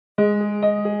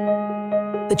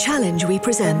The challenge we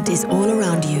present is all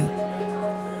around you.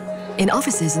 In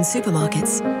offices and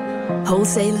supermarkets,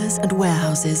 wholesalers and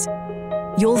warehouses,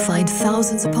 you'll find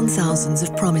thousands upon thousands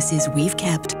of promises we've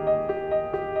kept.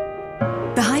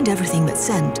 Behind everything that's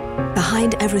sent,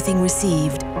 behind everything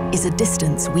received, is a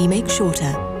distance we make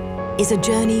shorter, is a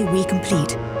journey we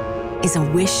complete, is a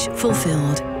wish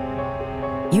fulfilled.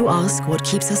 You ask what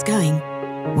keeps us going,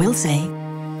 we'll say,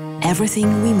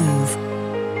 everything we move.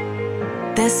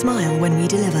 Their smile when we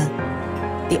deliver,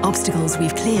 the obstacles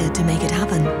we've cleared to make it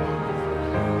happen.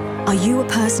 Are you a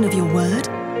person of your word?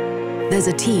 There's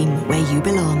a team where you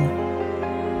belong.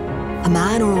 A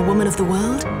man or a woman of the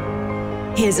world?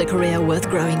 Here's a career worth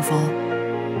growing for.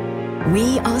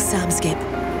 We are Samskip,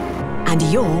 and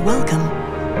you're welcome.